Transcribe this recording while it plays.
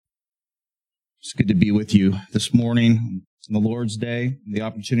It's good to be with you this morning on the Lord's Day, the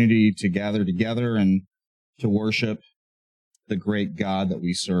opportunity to gather together and to worship the great God that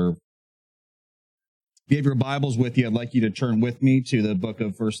we serve. If you have your Bibles with you, I'd like you to turn with me to the book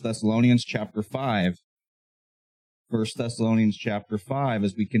of 1 Thessalonians chapter 5. 1 Thessalonians chapter 5,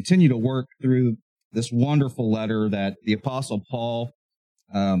 as we continue to work through this wonderful letter that the Apostle Paul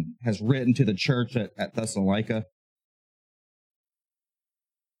has written to the church at Thessalonica.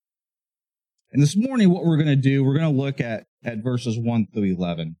 And this morning, what we're going to do, we're going to look at verses 1 through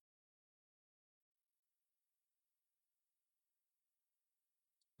 11.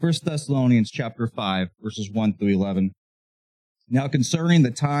 First Thessalonians chapter 5, verses 1 through 11. Now concerning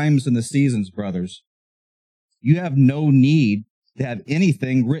the times and the seasons, brothers, you have no need to have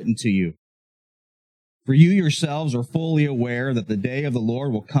anything written to you. For you yourselves are fully aware that the day of the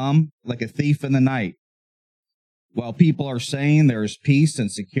Lord will come like a thief in the night. While people are saying there is peace and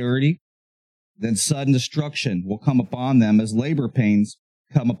security, then sudden destruction will come upon them as labor pains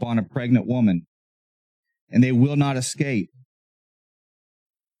come upon a pregnant woman, and they will not escape.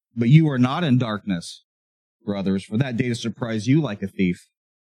 But you are not in darkness, brothers, for that day to surprise you like a thief.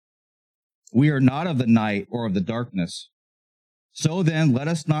 We are not of the night or of the darkness. So then, let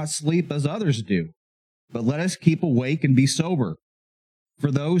us not sleep as others do, but let us keep awake and be sober.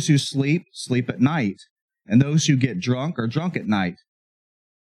 For those who sleep, sleep at night, and those who get drunk are drunk at night.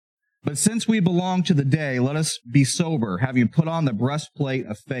 But since we belong to the day, let us be sober, having put on the breastplate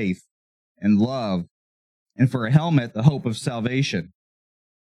of faith and love, and for a helmet, the hope of salvation.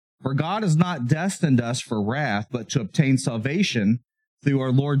 For God has not destined us for wrath, but to obtain salvation through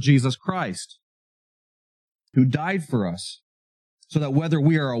our Lord Jesus Christ, who died for us, so that whether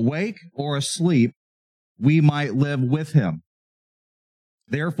we are awake or asleep, we might live with him.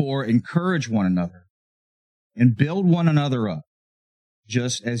 Therefore, encourage one another and build one another up,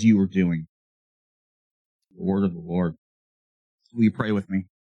 just as you were doing. The word of the Lord. Will you pray with me?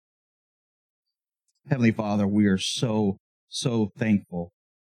 Heavenly Father, we are so thankful.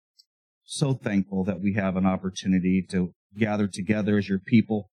 So thankful that we have an opportunity to gather together as your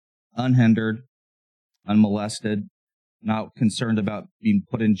people, unhindered, unmolested, not concerned about being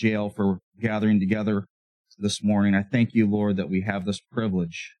put in jail for gathering together this morning. I thank you, Lord, that we have this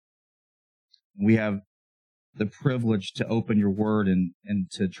privilege. We have the privilege to open your word and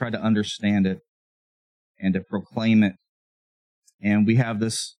to try to understand it and to proclaim it. And we have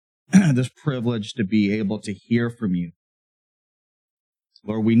this, this privilege to be able to hear from you.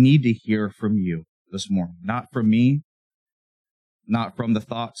 Lord, we need to hear from you this morning, not from me, not from the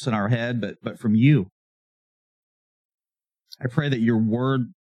thoughts in our head, but from you. I pray that your word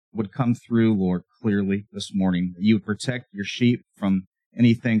would come through, Lord, clearly this morning, that you would protect your sheep from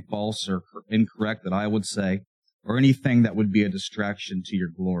anything false or incorrect that I would say, or anything that would be a distraction to your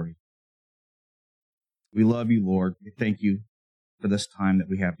glory. We love you, Lord. We thank you for this time that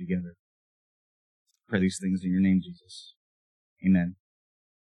we have together. I pray these things in your name, Jesus. Amen.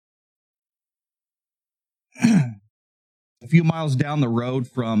 A few miles down the road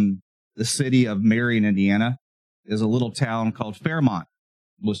from the city of Marion, Indiana, is a little town called Fairmont.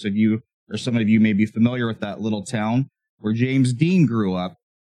 Most of you, or some of you may be familiar with that little town where James Dean grew up,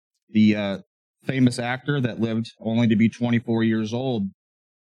 the famous actor that lived only to be 24 years old.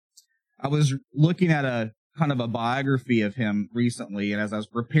 I was looking at a kind of a biography of him recently, and as I was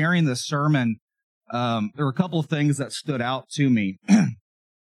preparing this sermon, there were a couple of things that stood out to me.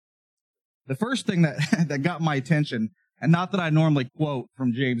 The first thing that got my attention, and not that I normally quote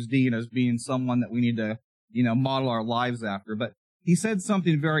from James Dean as being someone that we need to, model our lives after, but he said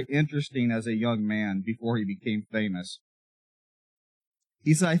something very interesting as a young man before he became famous.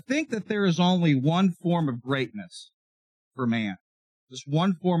 He said, I think that there is only one form of greatness for man. Just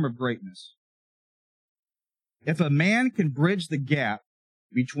one form of greatness. If a man can bridge the gap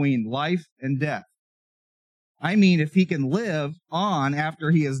between life and death, I mean, if he can live on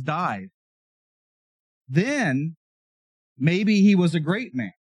after he has died, then maybe he was a great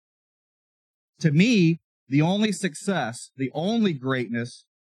man. To me, the only success, the only greatness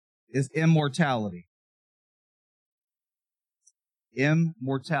is immortality.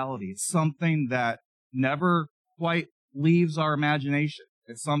 Immortality. It's something that never quite leaves our imagination.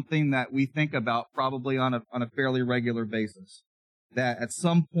 It's something that we think about probably on a fairly regular basis. That at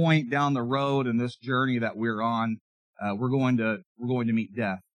some point down the road in this journey that we're on, we're going to meet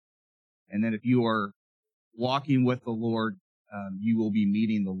death. And then if you are walking with the Lord, you will be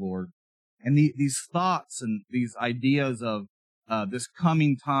meeting the Lord. And these thoughts and these ideas of this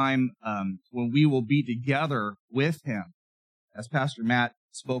coming time when we will be together with him, as Pastor Matt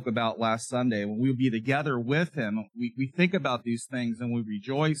spoke about last Sunday, when we'll be together with him, we think about these things and we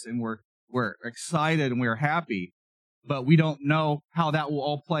rejoice and we're We're excited and we're happy, but we don't know how that will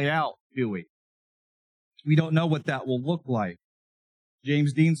all play out, do we? We don't know what that will look like.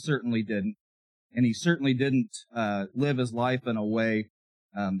 James Dean certainly didn't, and he certainly didn't live his life in a way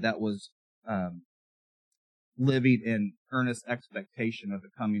that was living in earnest expectation of the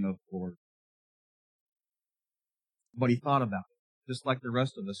coming of the Lord. But he thought about it, just like the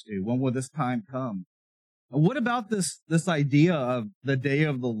rest of us do. When will this time come? And what about this idea of the day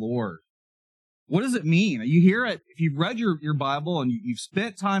of the Lord? What does it mean? You hear it, if you've read your Bible and you've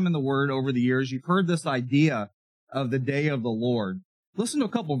spent time in the Word over the years, you've heard this idea of the day of the Lord. Listen to a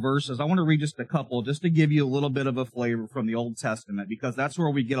couple verses. I want to read just a couple, just to give you a little bit of a flavor from the Old Testament, because that's where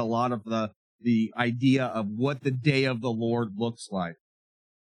we get a lot of the idea of what the day of the Lord looks like.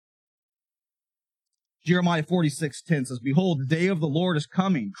 Jeremiah 46:10 says, "Behold, the day of the Lord is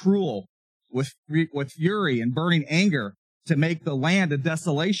coming, cruel, with fury and burning anger, to make the land a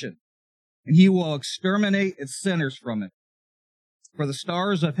desolation. And he will exterminate its sinners from it. For the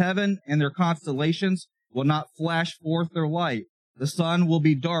stars of heaven and their constellations will not flash forth their light. The sun will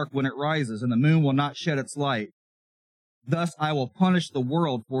be dark when it rises, and the moon will not shed its light. Thus I will punish the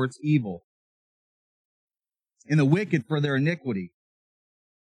world for its evil, and the wicked for their iniquity.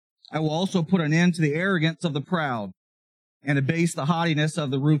 I will also put an end to the arrogance of the proud, and abase the haughtiness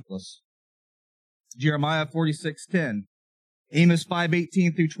of the ruthless." Jeremiah 46:10. Amos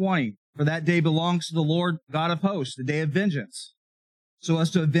 5:18 through 20. "For that day belongs to the Lord God of hosts, the day of vengeance, so as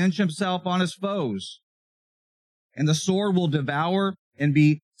to avenge himself on his foes. And the sword will devour and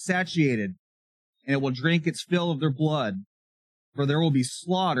be satiated, and it will drink its fill of their blood. For there will be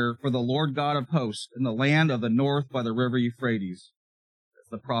slaughter for the Lord God of hosts in the land of the north by the river Euphrates." That's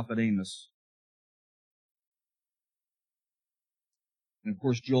the prophet Amos. And of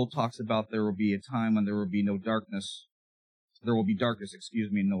course, Joel talks about there will be a time when there will be no darkness. There will be darkness,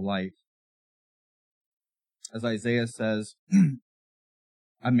 and no light. As Isaiah says,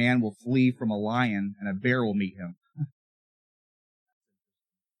 a man will flee from a lion and a bear will meet him.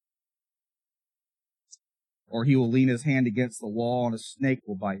 Or he will lean his hand against the wall and a snake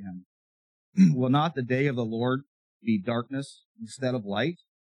will bite him. Will not the day of the Lord be darkness instead of light?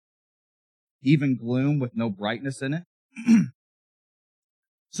 Even gloom with no brightness in it?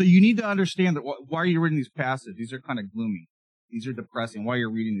 So you need to understand that why are you reading these passages? These are kind of gloomy. These are depressing. Why are you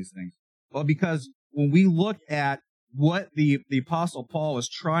reading these things? Well, because when we look at what the Apostle Paul is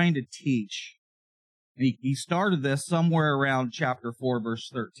trying to teach, and he started this somewhere around chapter 4, verse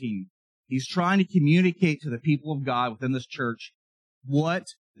 13. He's trying to communicate to the people of God within this church what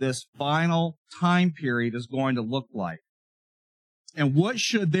this final time period is going to look like. And what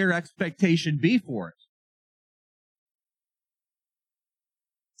should their expectation be for it?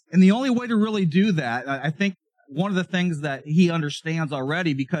 And the only way to really do that, I think one of the things that he understands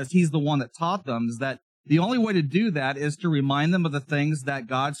already, because he's the one that taught them, is that the only way to do that is to remind them of the things that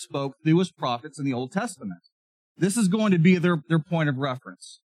God spoke through his prophets in the Old Testament. This is going to be their point of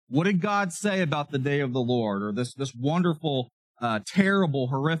reference. What did God say about the day of the Lord, or this wonderful, terrible,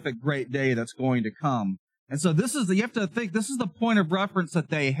 horrific, great day that's going to come? And so you have to think, this is the point of reference that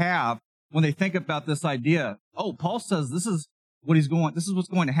they have when they think about this idea. Oh, Paul says this is what's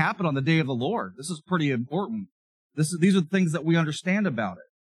going to happen on the day of the Lord. This is pretty important. These are the things that we understand about it.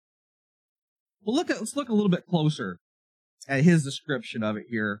 Well, let's look a little bit closer at his description of it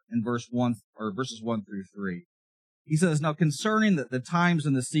here in verses 1 through 3. He says, "Now concerning the times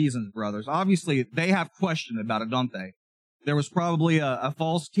and the seasons, brothers," obviously they have question about it, don't they? There was probably a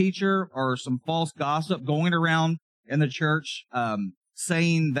false teacher or some false gossip going around in the church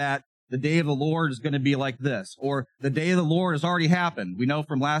saying that the day of the Lord is going to be like this, or the day of the Lord has already happened. We know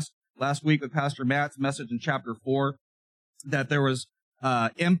from last week with Pastor Matt's message in chapter 4 that there was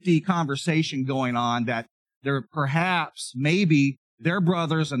empty conversation going on, that there perhaps, maybe, their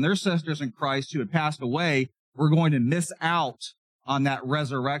brothers and their sisters in Christ who had passed away were going to miss out on that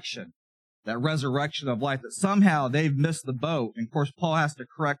resurrection of life, that somehow they've missed the boat. And of course, Paul has to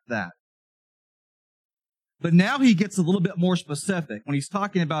correct that. But now he gets a little bit more specific when he's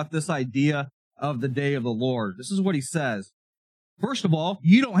talking about this idea of the day of the Lord. This is what he says. First of all,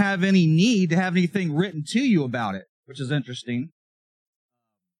 you don't have any need to have anything written to you about it, which is interesting.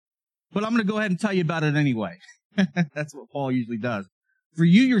 But I'm going to go ahead and tell you about it anyway. That's what Paul usually does. "For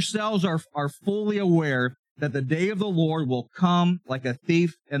you yourselves are fully aware that the day of the Lord will come like a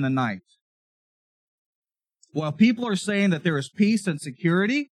thief in the night. While people are saying that there is peace and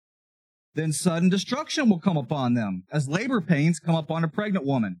security, then sudden destruction will come upon them, as labor pains come upon a pregnant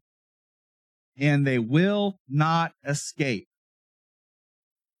woman, and they will not escape."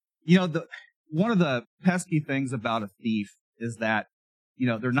 You know, one of the pesky things about a thief is that,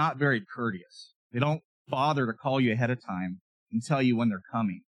 they're not very courteous. They don't bother to call you ahead of time and tell you when they're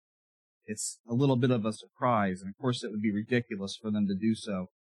coming. It's a little bit of a surprise. And of course, it would be ridiculous for them to do so.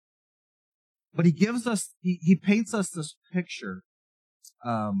 But he paints us this picture,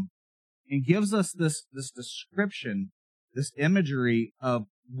 and gives us this description, this imagery of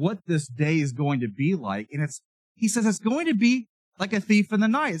what this day is going to be like. And he says it's going to be like a thief in the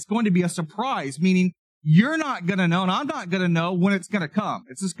night. It's going to be a surprise, meaning you're not going to know, and I'm not going to know when it's going to come.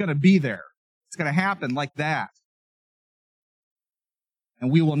 It's just going to be there. It's going to happen like that.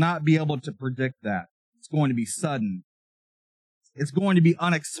 And we will not be able to predict that. It's going to be sudden. It's going to be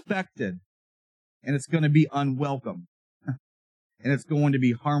unexpected. And it's going to be unwelcome. And it's going to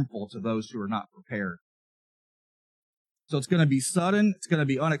be harmful to those who are not prepared. So it's going to be sudden. It's going to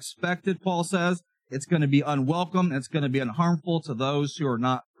be unexpected, Paul says. It's going to be unwelcome. And it's going to be harmful to those who are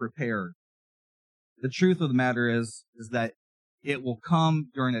not prepared. The truth of the matter is that it will come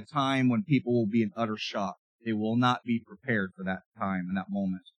during a time when people will be in utter shock. They will not be prepared for that time and that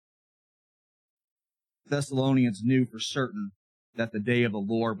moment. Thessalonians knew for certain that the day of the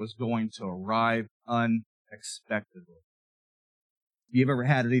Lord was going to arrive unexpectedly. Have you ever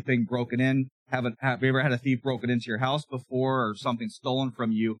had anything broken in? Have you ever had a thief broken into your house before, or something stolen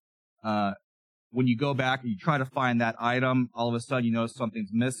from you? When you go back and you try to find that item, all of a sudden you notice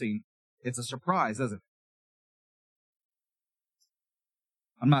something's missing. It's a surprise, isn't it?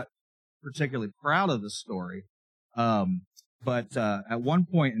 I'm not particularly proud of this story, but at one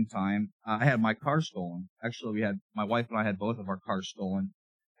point in time, I had my car stolen. Actually, my wife and I had both of our cars stolen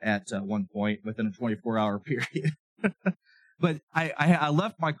at one point within a 24-hour period. But I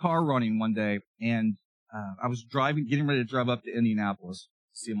left my car running one day, and I was getting ready to drive up to Indianapolis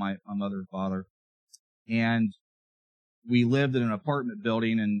to see my mother and father. And we lived in an apartment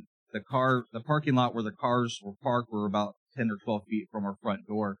building, and the parking lot where the cars were parked were about 10 or 12 feet from our front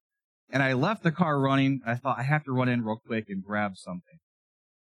door. And I left the car running. I thought I have to run in real quick and grab something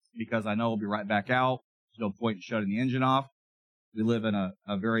because I know I'll be right back out. There's no point in shutting the engine off. We live in a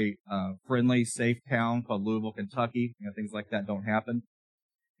very friendly, safe town called Louisville, Kentucky. Things like that don't happen.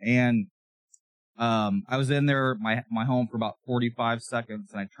 And I was in there, my home, for about 45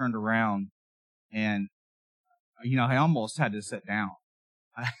 seconds, and I turned around, and I almost had to sit down.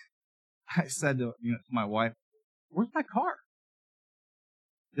 I said to my wife, "Where's my car?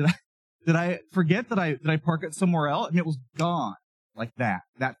 Did I forget that I park it somewhere else?" And it was gone like that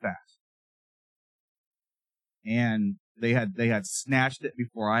fast. And they had snatched it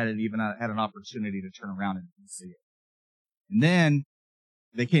before I had even had an opportunity to turn around and see it. And then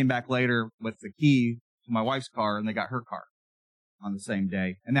they came back later with the key to my wife's car, and they got her car on the same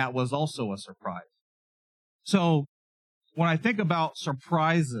day. And that was also a surprise. So when I think about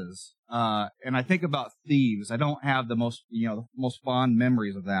surprises, and I think about thieves, I don't have the most fond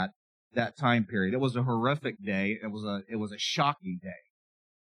memories of that time period. It was a horrific day. It was a shocking day.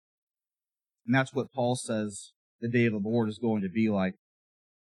 And that's what Paul says the day of the Lord is going to be like.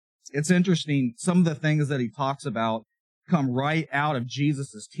 It's interesting. Some of the things that he talks about come right out of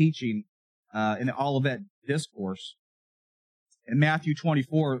Jesus' teaching in the Olivet Discourse. In Matthew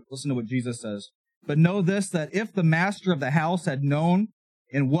 24, listen to what Jesus says. "But know this, that if the master of the house had known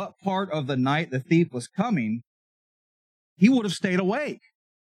in what part of the night the thief was coming, he would have stayed awake,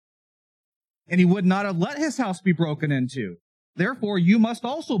 and he would not have let his house be broken into. Therefore, you must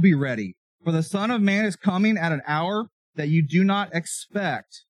also be ready, for the Son of Man is coming at an hour that you do not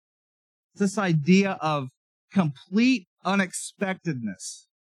expect." It's this idea of complete unexpectedness.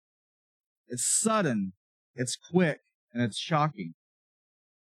 It's sudden, it's quick, and it's shocking.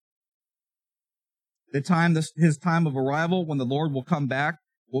 His time of arrival, when the Lord will come back,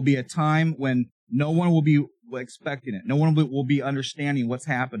 will be a time when no one will be expecting it. No one will be understanding what's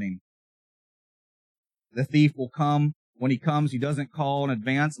happening. The thief will come. When he comes, he doesn't call in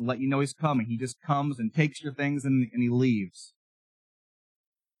advance and let you know he's coming. He just comes and takes your things and he leaves.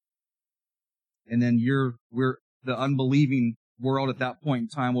 And then the unbelieving world at that point in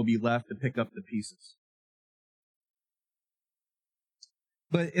time will be left to pick up the pieces.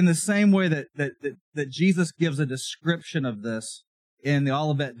 But in the same way that Jesus gives a description of this in the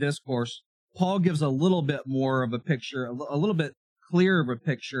Olivet Discourse, Paul gives a little bit more of a picture, a little bit clearer of a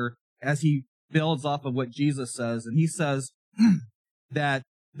picture as he builds off of what Jesus says. And he says that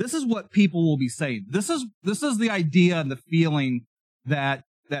this is what people will be saying. This is the idea and the feeling that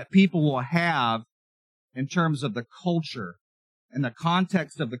people will have in terms of the culture and the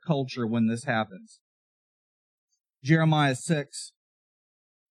context of the culture when this happens. Jeremiah 6,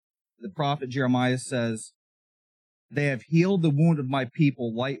 the prophet Jeremiah says, "They have healed the wound of my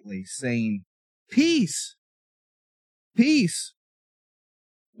people lightly, saying, 'Peace, peace.'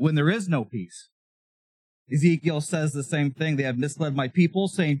 when there is no peace. Ezekiel says the same thing. They have misled my people,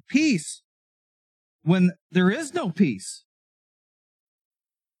 saying peace when there is no peace.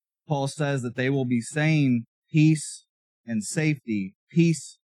 Paul says that they will be saying peace and safety,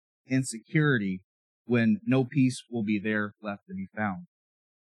 peace and security, when no peace will be there left to be found.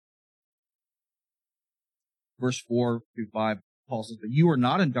 Verse 4 through 5, Paul says, but you are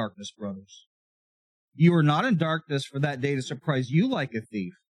not in darkness, brothers. You are not in darkness for that day to surprise you like a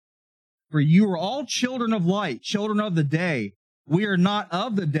thief. For you are all children of light, children of the day. We are not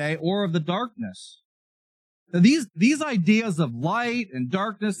of the day or of the darkness. Now, these ideas of light and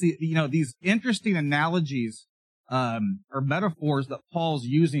darkness, these interesting analogies or metaphors that Paul's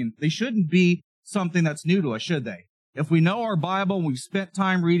using, they shouldn't be something that's new to us, should they? If we know our Bible and we've spent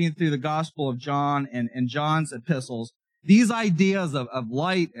time reading through the Gospel of John and John's epistles, these ideas of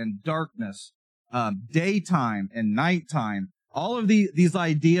light and darkness, daytime and nighttime, all of these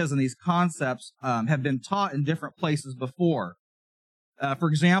ideas and these concepts have been taught in different places before. For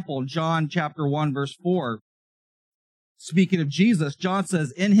example, John chapter 1, verse 4, speaking of Jesus, John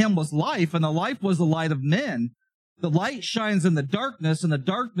says, in him was life, and the life was the light of men. The light shines in the darkness, and the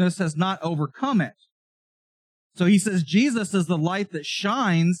darkness has not overcome it. So he says Jesus is the light that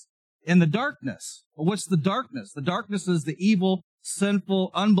shines in the darkness. Well, what's the darkness? The darkness is the evil,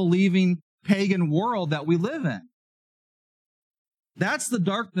 sinful, unbelieving, pagan world that we live in. That's the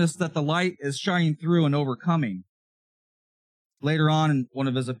darkness that the light is shining through and overcoming. Later on in one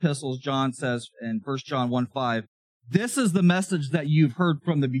of his epistles, John says in 1 John 1:5, this is the message that you've heard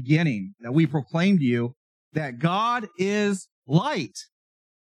from the beginning, that we proclaim to you, that God is light,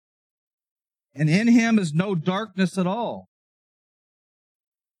 and in him is no darkness at all.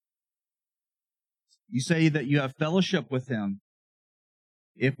 You say that you have fellowship with him.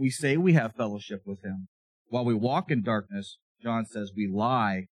 If we say we have fellowship with him, while we walk in darkness, John says we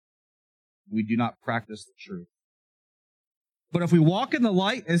lie. We do not practice the truth. But if we walk in the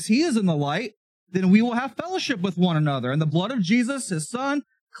light as he is in the light, then we will have fellowship with one another. And the blood of Jesus, his son,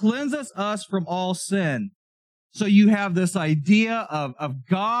 cleanses us from all sin. So you have this idea of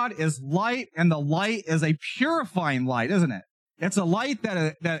God is light, and the light is a purifying light, isn't it? It's a light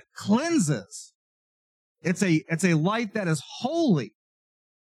that cleanses. It's a light that is holy.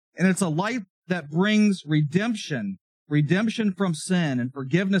 And it's a light that brings redemption from sin and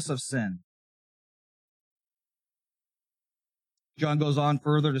forgiveness of sin. John goes on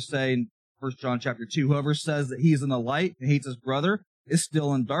further to say in 1 John chapter 2, whoever says that he is in the light and hates his brother is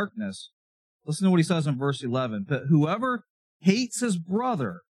still in darkness. Listen to what he says in verse 11. But whoever hates his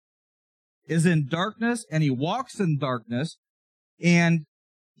brother is in darkness, and he walks in darkness, and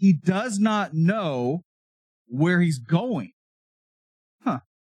he does not know where he's going.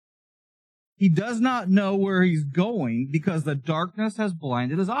 He does not know where he's going because the darkness has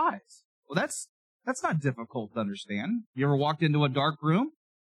blinded his eyes. Well, that's not difficult to understand. You ever walked into a dark room?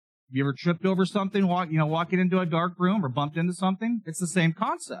 You ever tripped over something, walking into a dark room or bumped into something? It's the same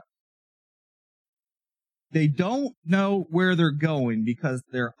concept. They don't know where they're going because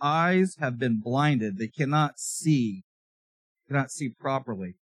their eyes have been blinded. They cannot see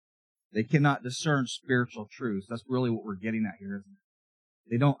properly. They cannot discern spiritual truths. That's really what we're getting at here, isn't it?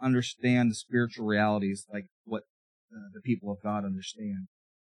 They don't understand the spiritual realities like what the people of God understand.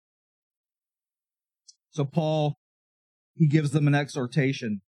 So Paul, he gives them an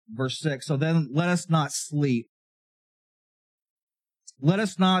exhortation. Verse 6, so then let us not sleep. Let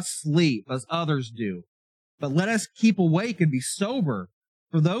us not sleep as others do, but let us keep awake and be sober.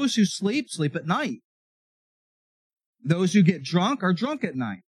 For those who sleep, sleep at night. Those who get drunk are drunk at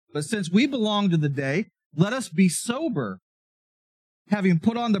night. But since we belong to the day, let us be sober, having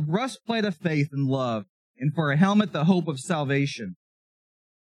put on the breastplate of faith and love, and for a helmet the hope of salvation.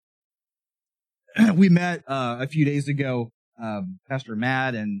 We met a few days ago, Pastor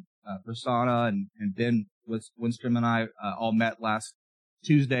Matt and Prasanna and Ben Winstrom and I all met last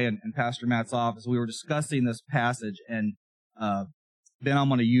Tuesday in Pastor Matt's office. We were discussing this passage, and Ben, I'm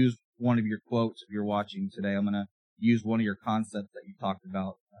going to use one of your quotes if you're watching today. I'm going to use one of your concepts that you talked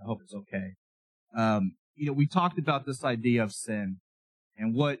about. I hope it's okay. We talked about this idea of sin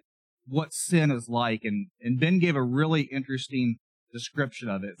and what sin is like, and Ben gave a really interesting description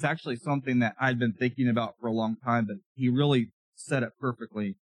of it. It's actually something that I'd been thinking about for a long time, but he really said it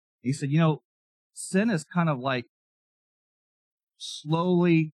perfectly. He said, sin is kind of like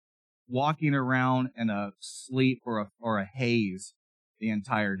slowly walking around in a sleep or a haze the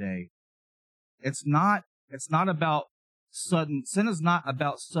entire day. It's not about sin is not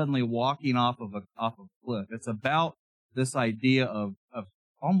about suddenly walking off of a cliff. It's about this idea of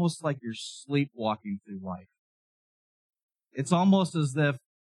almost like you're sleepwalking through life. It's almost as if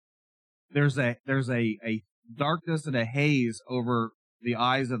there's a darkness and a haze over the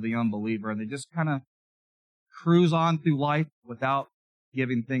eyes of the unbeliever, and they just kind of cruise on through life without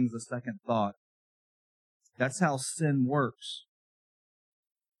giving things a second thought. That's how sin works.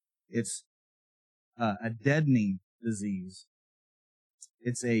 It's a deadening disease.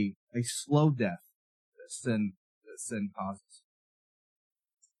 It's a slow death that sin causes.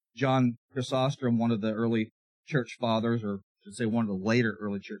 John Chrysostom, one of the early church fathers, or I should say one of the later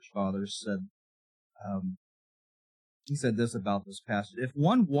early church fathers, said, he said this about this passage: if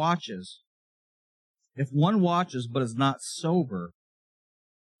one watches but is not sober,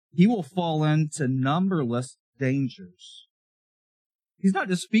 he will fall into numberless dangers. He's not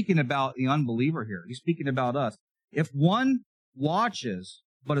just speaking about the unbeliever here. He's speaking about us. If one watches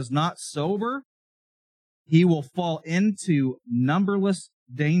but is not sober, he will fall into numberless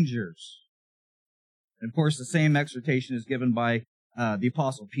dangers. And of course, the same exhortation is given by the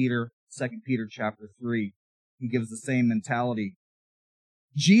Apostle Peter, 2 Peter chapter 3. He gives the same mentality.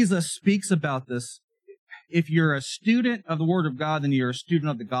 Jesus speaks about this. If you're a student of the Word of God, then you're a student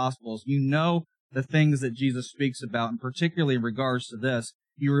of the Gospels. You know the things that Jesus speaks about, and particularly in regards to this.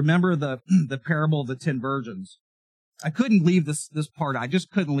 You remember the parable of the 10 virgins. I couldn't leave this part. I just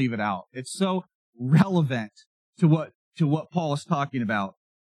couldn't leave it out. It's so relevant to what Paul is talking about.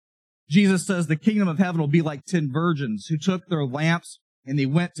 Jesus says the kingdom of heaven will be like 10 virgins who took their lamps and they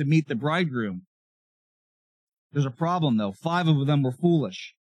went to meet the bridegroom. There's a problem, though. 5 of them were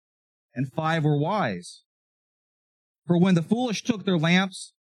foolish, and 5 were wise. For when the foolish took their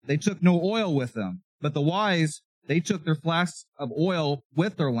lamps, they took no oil with them. But the wise, they took their flasks of oil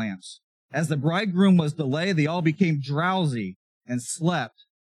with their lamps. As the bridegroom was delayed, they all became drowsy and slept.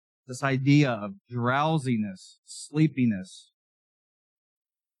 This idea of drowsiness, sleepiness.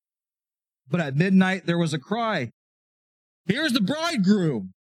 But at midnight there was a cry, "Here's the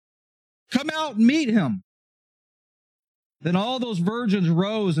bridegroom! Come out and meet him!" Then all those virgins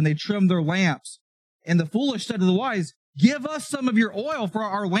rose and they trimmed their lamps. And the foolish said to the wise, "Give us some of your oil, for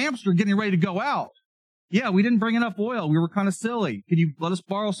our lamps are getting ready to go out." Yeah, we didn't bring enough oil. We were kind of silly. Can you let us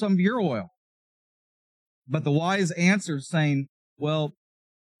borrow some of your oil? But the wise answered, saying, "Well,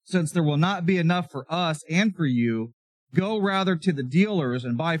 since there will not be enough for us and for you, go rather to the dealers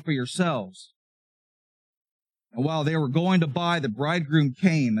and buy for yourselves." And while they were going to buy, the bridegroom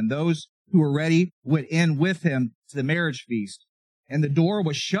came, and those who were ready went in with him to the marriage feast. And the door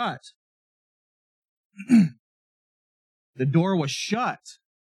was shut. The door was shut.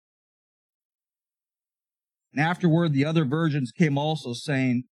 And afterward, the other virgins came also,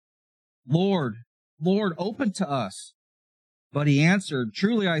 saying, "Lord, Lord, open to us." But he answered,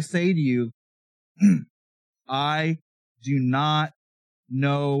 "Truly I say to you, I do not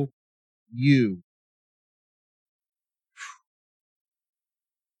know you."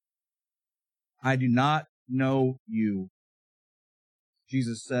 I do not know you.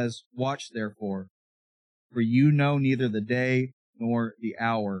 Jesus says, "Watch therefore, for you know neither the day nor the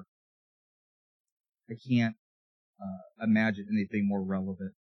hour." I can't imagine anything more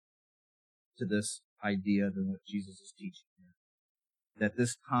relevant to this idea than what Jesus is teaching here. That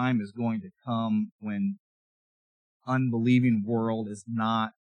this time is going to come when unbelieving world is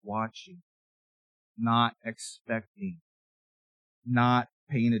not watching, not expecting, not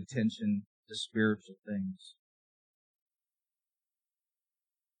paying attention to spiritual things.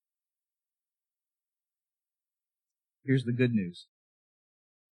 Here's the good news.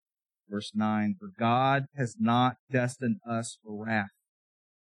 Verse 9, "For God has not destined us for wrath."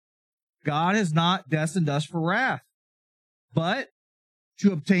 God has not destined us for wrath, but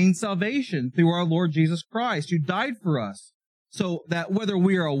to obtain salvation through our Lord Jesus Christ, who died for us, so that whether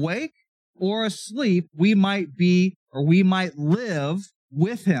we are awake or asleep, we might live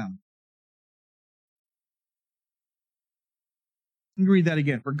with him. Let me read that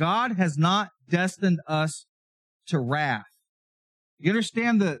again. "For God has not destined us to wrath." You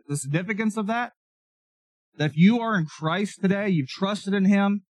understand the significance of that? That if you are in Christ today, you've trusted in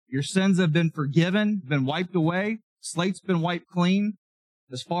him, your sins have been forgiven, been wiped away, slate's been wiped clean,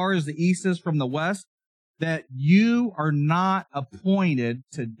 as far as the east is from the west, that you are not appointed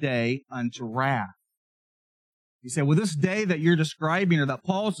today unto wrath. You say, well, this day that you're describing, or that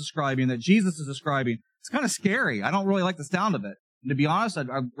Paul is describing, that Jesus is describing, it's kind of scary. I don't really like the sound of it. And to be honest, I'd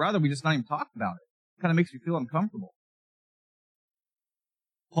rather we just not even talk about it. It kind of makes me feel uncomfortable.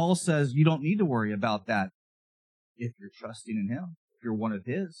 Paul says you don't need to worry about that if you're trusting in him, if you're one of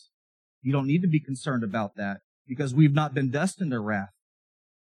his. You don't need to be concerned about that because we've not been destined to wrath.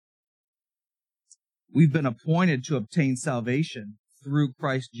 We've been appointed to obtain salvation through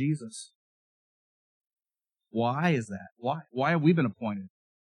Christ Jesus. Why is that? Why have we been appointed?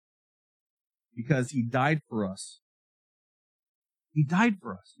 because he died for us. He died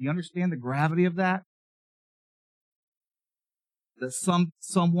for us. Do you understand the gravity of that? That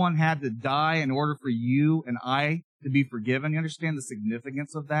someone had to die in order for you and I to be forgiven. You understand the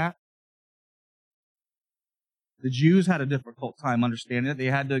significance of that? The Jews had a difficult time understanding it. They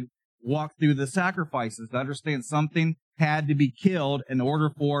had to walk through the sacrifices to understand something had to be killed in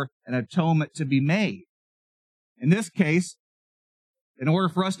order for an atonement to be made. In this case, in order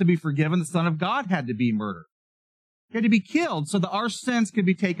for us to be forgiven, the Son of God had to be murdered. He had to be killed so that our sins could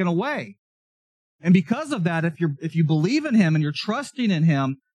be taken away. And because of that, if you believe in him and you're trusting in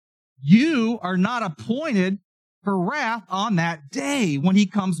him, you are not appointed for wrath on that day when he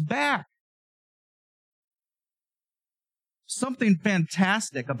comes back. Something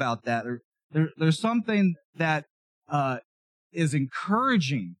fantastic about that. There's something that is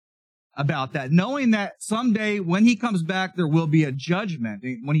encouraging about that, knowing that someday when he comes back, there will be a judgment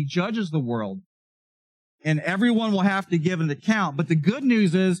when he judges the world, and everyone will have to give an account. But the good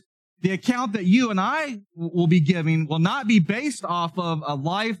news is the account that you and I will be giving will not be based off of a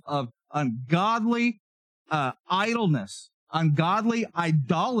life of ungodly idleness, ungodly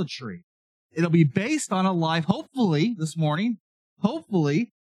idolatry. It'll be based on a life, hopefully this morning,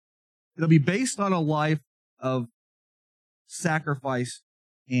 it'll be based on a life of sacrifice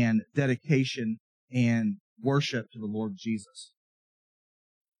and dedication and worship to the Lord Jesus.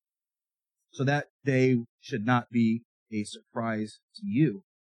 So that day should not be a surprise to you.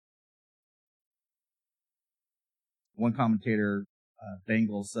 One commentator,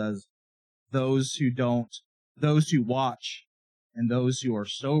 Bengel, says, those who watch and those who are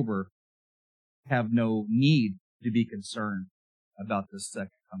sober have no need to be concerned about this second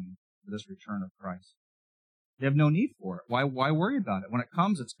coming, this return of Christ. They have no need for it. Why worry about it? When it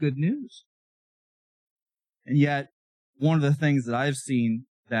comes, it's good news. And yet, one of the things that I've seen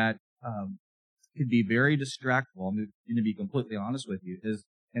that could be very distractful, I'm going to be completely honest with you, is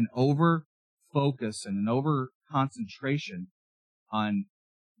an over-focus and an over-concentration on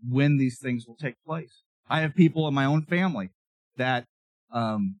when these things will take place. I have people in my own family that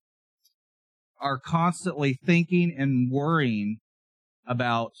are constantly thinking and worrying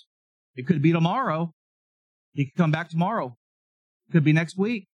about, it could be tomorrow. He could come back tomorrow. It could be next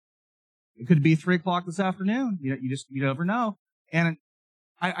week. It could be 3:00 this afternoon. You never know. And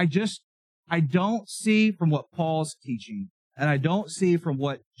I don't see from what Paul's teaching, and I don't see from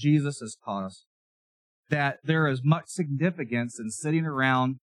what Jesus has taught us, that there is much significance in sitting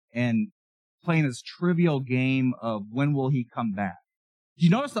around and playing this trivial game of when will he come back. Do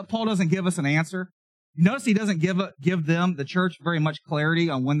you notice that Paul doesn't give us an answer? You notice he doesn't give them, the church, very much clarity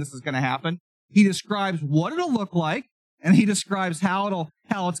on when this is going to happen. He describes what it'll look like, and he describes how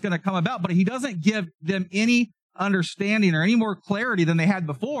it's going to come about, but he doesn't give them any understanding or any more clarity than they had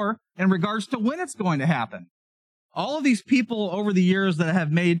before in regards to when it's going to happen. All of these people over the years that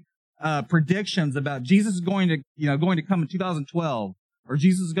have made predictions about Jesus is going to come in 2012, or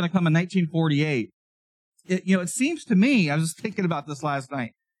Jesus is going to come in 1948. It seems to me, I was just thinking about this last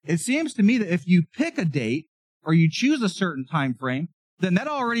night, it seems to me that if you pick a date or you choose a certain time frame, then that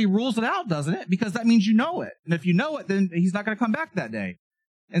already rules it out, doesn't it? Because that means you know it. And if you know it, then he's not going to come back that day.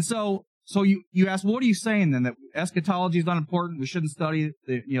 And so you ask, well, what are you saying then? That eschatology is not important? We shouldn't study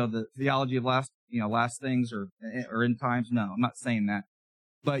the theology of last things or end times? No, I'm not saying that.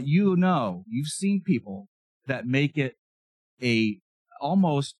 But you've seen people that make it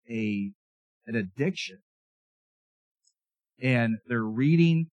almost an addiction. And they're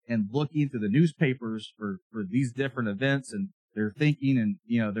reading and looking through the newspapers for these different events, and they're thinking, and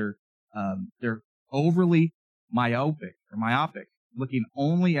they're overly myopic, looking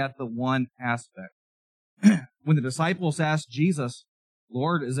only at the one aspect. When the disciples asked Jesus,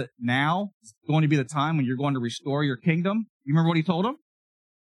 Lord, is it now going to be the time when you're going to restore your kingdom? You remember what he told them?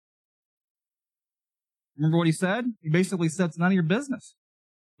 Remember what he said? He basically said, it's none of your business.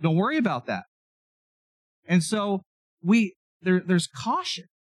 Don't worry about that. And so there's caution.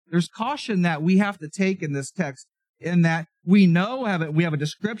 There's caution that we have to take in this text, in that we have a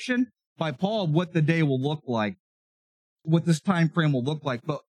description by Paul of what the day will look like, what this time frame will look like.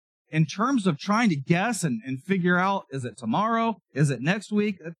 But in terms of trying to guess and figure out, is it tomorrow? Is it next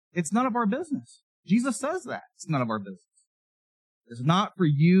week? It's none of our business. Jesus says that. It's none of our business. It's not for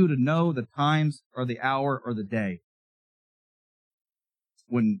you to know the times or the hour or the day.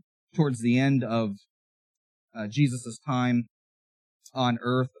 When towards the end of Jesus' time on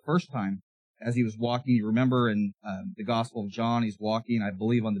earth, the first time, as he was walking, you remember in the Gospel of John, he's walking, I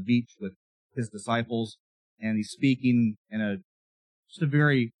believe, on the beach with his disciples, and he's speaking in just a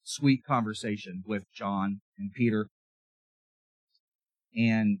very sweet conversation with John and Peter.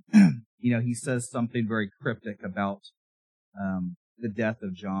 And he says something very cryptic about the death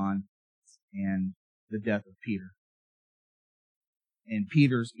of John and the death of Peter. And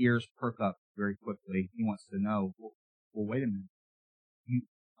Peter's ears perk up very quickly. He wants to know, well, wait a minute.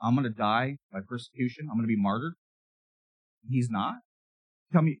 I'm going to die by persecution. I'm going to be martyred. He's not.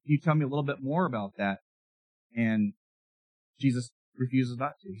 You tell me a little bit more about that. And Jesus refuses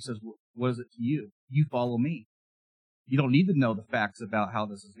not to. He says, what is it to you? You follow me. You don't need to know the facts about how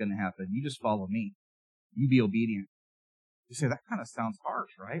this is going to happen. You just follow me. You be obedient. You say, that kind of sounds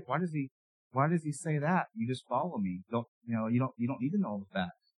harsh, right? Why does he say that? You just follow me. You don't need to know the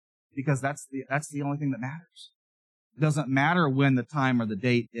facts, because that's the only thing that matters. It doesn't matter when the time or the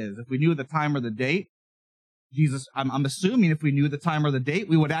date is. If we knew the time or the date, Jesus, I'm assuming if we knew the time or the date,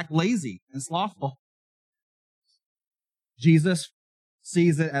 we would act lazy and slothful. Jesus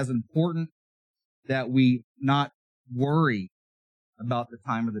sees it as important that we not worry about the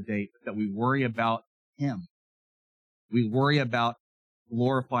time or the date, but that we worry about Him. We worry about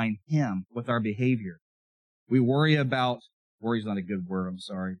glorifying Him with our behavior. We worry's not a good word, I'm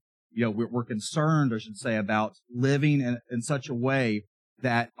sorry. We're concerned, I should say, about living in such a way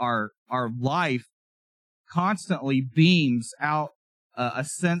that our life constantly beams out a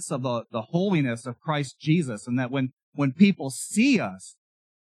sense of the holiness of Christ Jesus, and that when people see us,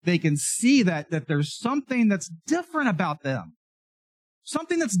 they can see that there's something that's different about them.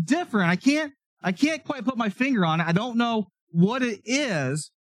 Something that's different. I can't quite put my finger on it. I don't know what it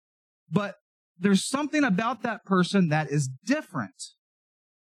is, but there's something about that person that is different.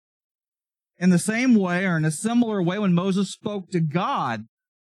 In the same way, or in a similar way, when Moses spoke to God,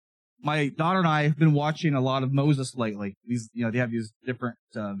 my daughter and I have been watching a lot of Moses lately. They have these different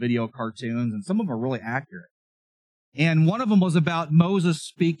video cartoons, and some of them are really accurate. And one of them was about Moses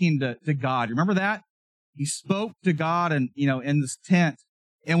speaking to God. Remember that? He spoke to God and, in this tent.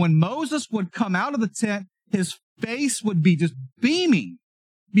 And when Moses would come out of the tent, his face would be just beaming.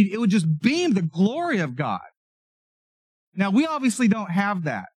 It would just beam the glory of God. Now, we obviously don't have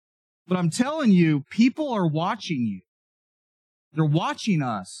that. But I'm telling you, people are watching you. They're watching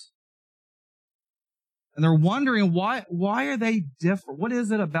us. And they're wondering, why are they different? What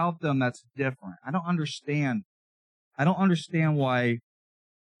is it about them that's different? I don't understand. I don't understand why,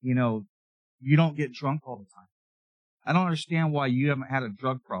 you don't get drunk all the time. I don't understand why you haven't had a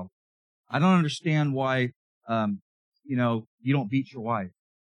drug problem. I don't understand why, you don't beat your wife.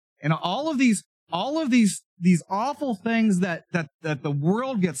 And all of these awful things that the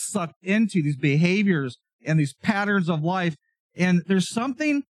world gets sucked into, these behaviors and these patterns of life. And there's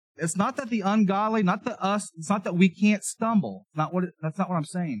something, it's not that the ungodly, not that us, it's not that we can't stumble. That's not what I'm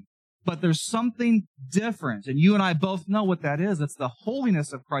saying. But there's something different. And you and I both know what that is. It's the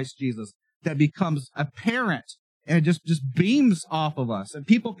holiness of Christ Jesus that becomes apparent, and it just beams off of us. And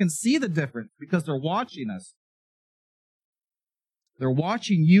people can see the difference because they're watching us. They're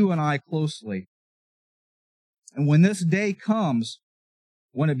watching you and I closely. And when this day comes,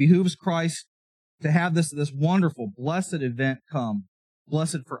 when it behooves Christ to have this wonderful, blessed event come,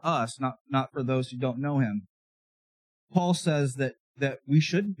 blessed for us, not for those who don't know Him, Paul says that we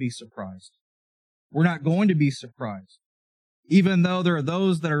shouldn't be surprised. We're not going to be surprised. Even though there are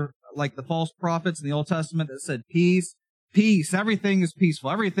those that are like the false prophets in the Old Testament that said, peace, peace, everything is peaceful,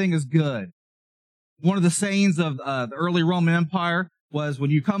 everything is good. One of the sayings of the early Roman Empire was,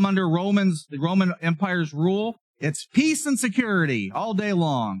 when you come under the Roman Empire's rule, it's peace and security all day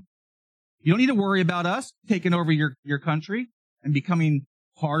long. You don't need to worry about us taking over your country and becoming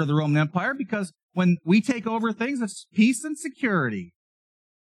part of the Roman Empire, because when we take over things, it's peace and security.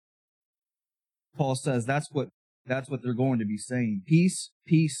 Paul says that's what they're going to be saying. Peace,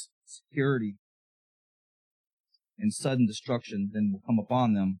 peace, security. And sudden destruction then will come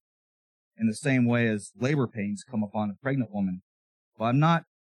upon them in the same way as labor pains come upon a pregnant woman. Well, I'm not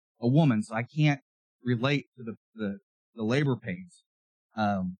a woman, so I can't relate to the labor pains.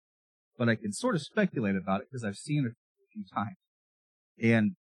 But I can sort of speculate about it because I've seen it a few times.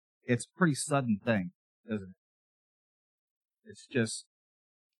 And it's a pretty sudden thing, isn't it? It's just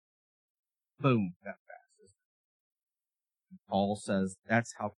boom, that fast, isn't it? And Paul says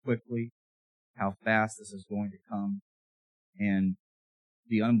that's how quickly, how fast this is going to come. And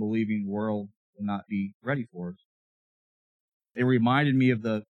the unbelieving world will not be ready for it. It reminded me of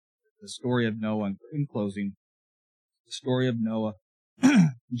the story of Noah. In closing, the story of Noah.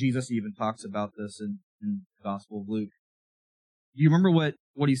 Jesus even talks about this in the Gospel of Luke. Do you remember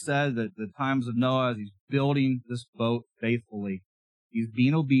what he said, that the times of Noah, as he's building this boat faithfully, he's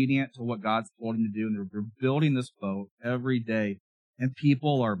being obedient to what God's told him to do, and they're building this boat every day. And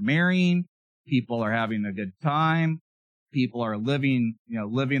people are marrying, people are having a good time, People are living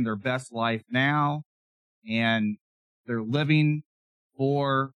their best life now, and they're living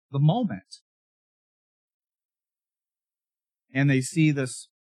for the moment. And they see this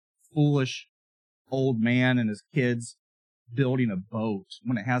foolish old man and his kids building a boat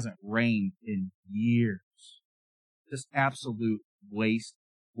when it hasn't rained in years. Just absolute waste,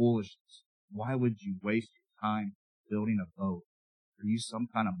 foolishness. Why would you waste your time building a boat? Are you some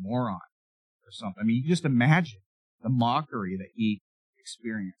kind of moron or something? I mean, you just imagine the mockery that he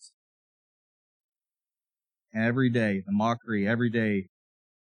experienced. And every day, the mockery, every day,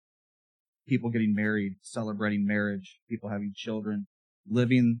 people getting married, celebrating marriage, people having children,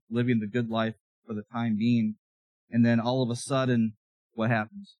 living the good life for the time being. And then all of a sudden, what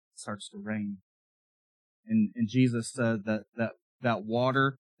happens? It starts to rain. And Jesus said that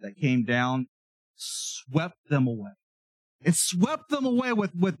water that came down swept them away. It swept them away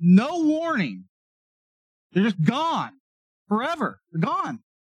with no warning. They're just gone forever. They're gone.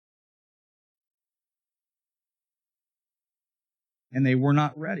 And they were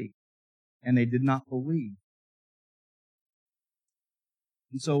not ready. And they did not believe.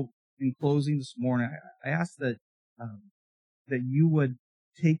 And so, in closing this morning, I ask that you would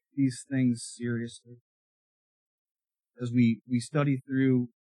take these things seriously as we study through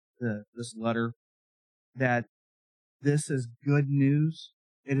this letter. That this is good news.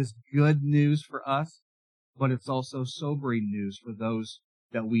 It is good news for us, but it's also sobering news for those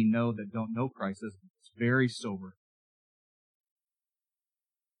that we know that don't know Christ. It's very sober.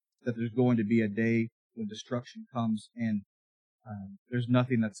 That there's going to be a day when destruction comes, and there's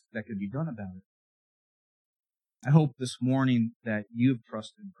nothing that can be done about it. I hope this morning that you've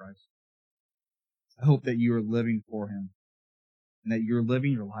trusted in Christ. I hope that you are living for Him, and that you're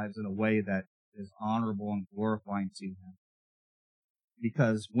living your lives in a way that is honorable and glorifying to Him.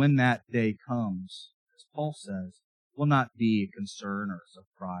 Because when that day comes, as Paul says, it will not be a concern or a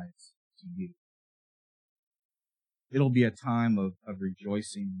surprise to you. It'll be a time of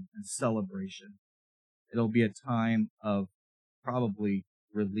rejoicing and celebration. It'll be a time of probably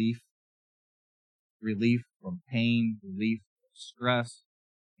relief from pain, relief from stress,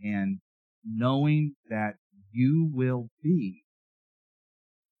 and knowing that you will be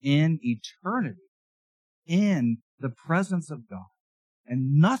in eternity, in the presence of God.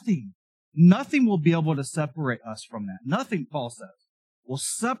 And nothing will be able to separate us from that. Nothing, Paul says, will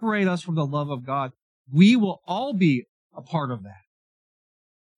separate us from the love of God. We will all be a part of that.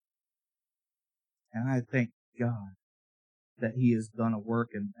 And I thank God that He has done a work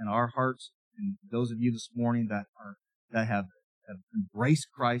in our hearts. And those of you this morning that have embraced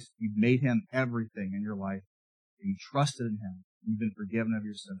Christ, you've made Him everything in your life, and you trusted in Him, you've been forgiven of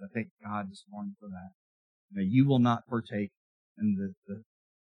your sins. I thank God this morning for that. That you will not partake in the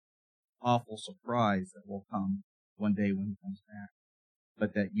awful surprise that will come one day when He comes back,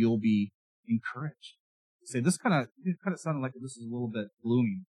 but that you'll be encouraged. Say, this kind of sounded like this is a little bit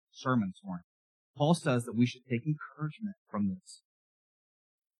gloomy sermon this morning. Paul says that we should take encouragement from this.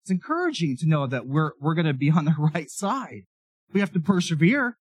 It's encouraging to know that we're going to be on the right side. We have to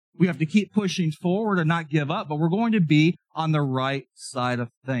persevere. We have to keep pushing forward and not give up, but we're going to be on the right side of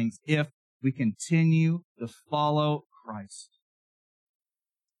things if we continue to follow Christ.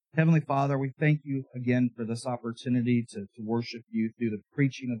 Heavenly Father, we thank You again for this opportunity to worship You through the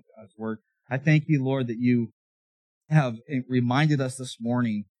preaching of God's Word. I thank You, Lord, that You have reminded us this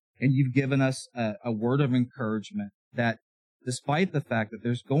morning, and You've given us a word of encouragement that despite the fact that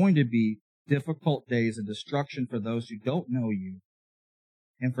there's going to be difficult days and destruction for those who don't know You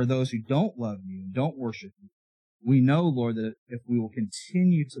and for those who don't love You and don't worship You, we know, Lord, that if we will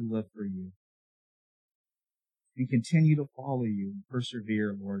continue to live for You and continue to follow You and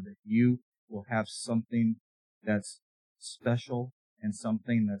persevere, Lord, that You will have something that's special and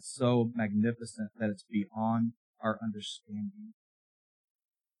something that's so magnificent that it's beyond our understanding.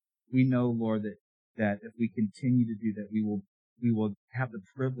 We know, Lord, that if we continue to do that, we will have the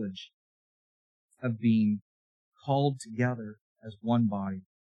privilege of being called together as one body,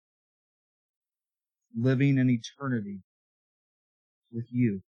 living in eternity with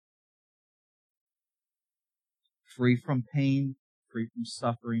You, free from pain, free from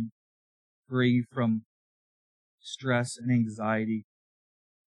suffering, free from stress and anxiety,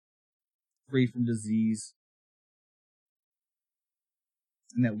 free from disease,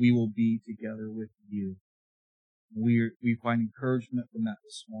 and that we will be together with You. We find encouragement from that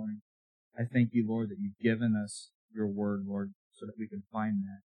this morning. I thank You, Lord, that You've given us Your word, Lord, so that we can find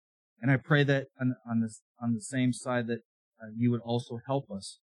that. And I pray that on the same side that You would also help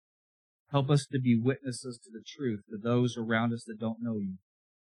us. Help us to be witnesses to the truth to those around us that don't know You.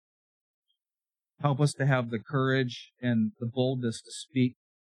 Help us to have the courage and the boldness to speak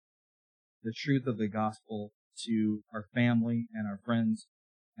the truth of the gospel to our family and our friends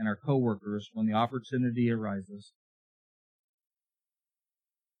and our coworkers when the opportunity arises,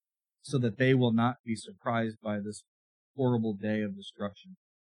 so that they will not be surprised by this horrible day of destruction,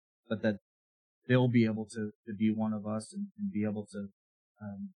 but that they'll be able to be one of us and be able to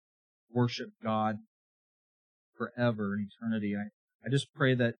worship God forever in eternity. I just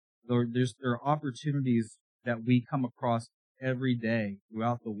pray that, Lord, there are opportunities that we come across every day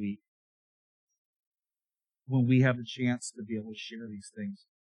throughout the week when we have a chance to be able to share these things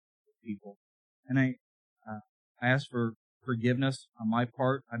with people. And I ask for forgiveness on my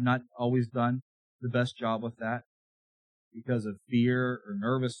part. I've not always done the best job with that because of fear or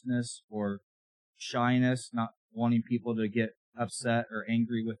nervousness or shyness, not wanting people to get upset or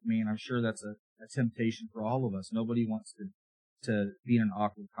angry with me. And I'm sure that's a temptation for all of us. Nobody wants to be in an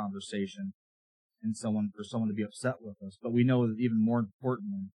awkward conversation and for someone to be upset with us. But we know that even more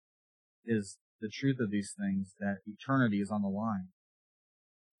importantly is the truth of these things, that eternity is on the line.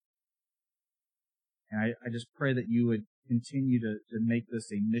 And I just pray that you would continue to make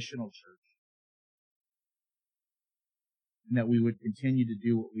this a missional church, and that we would continue to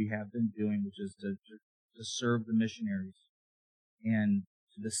do what we have been doing, which is to serve the missionaries and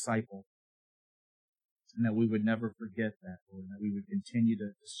to disciple, and that we would never forget that, Lord, and that we would continue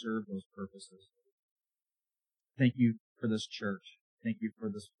to serve those purposes. Thank you for this church. Thank you for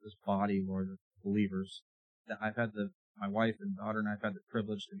this body, Lord, of believers that my wife and daughter and I've had the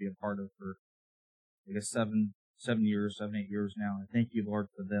privilege to be a part of for, I guess, 7, 8 years now. I thank you, Lord,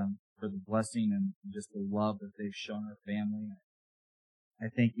 for them, for the blessing and just the love that they've shown our family. I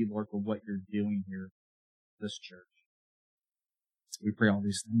thank you, Lord, for what you're doing here, this church. We pray all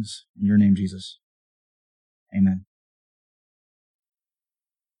these things in your name, Jesus. Amen.